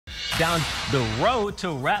down the road to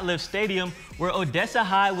Ratliff Stadium, where Odessa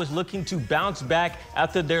High was looking to bounce back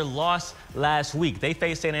after their loss last week. They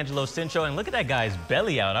faced San Angelo Central, and look at that guy's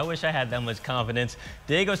belly out. I wish I had that much confidence.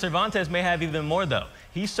 Diego Cervantes may have even more, though.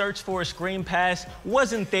 He searched for a screen pass,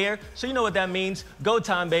 wasn't there, so you know what that means. Go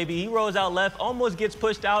time, baby. He rolls out left, almost gets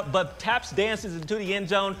pushed out, but taps dances into the end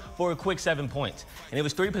zone for a quick 7 points. And it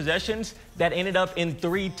was 3 possessions that ended up in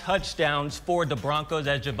 3 touchdowns for the Broncos,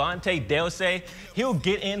 as Javante Delse, he'll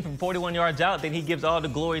get in from 41 yards out, then he gives all the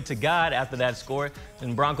glory to God after that score.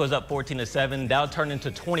 And Broncos up 14-7. That'll turn into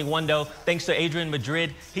 21, though, thanks to Adrian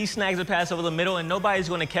Madrid. He snags a pass over the middle, and nobody's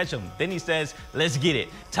going to catch him. Then he says, let's get it.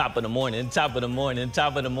 Top of the morning, top of the morning,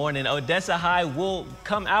 top of the morning. Odessa High will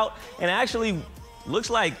come out and actually looks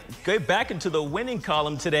like get back into the winning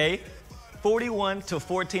column today.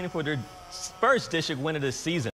 41-14 for their first district win of the season.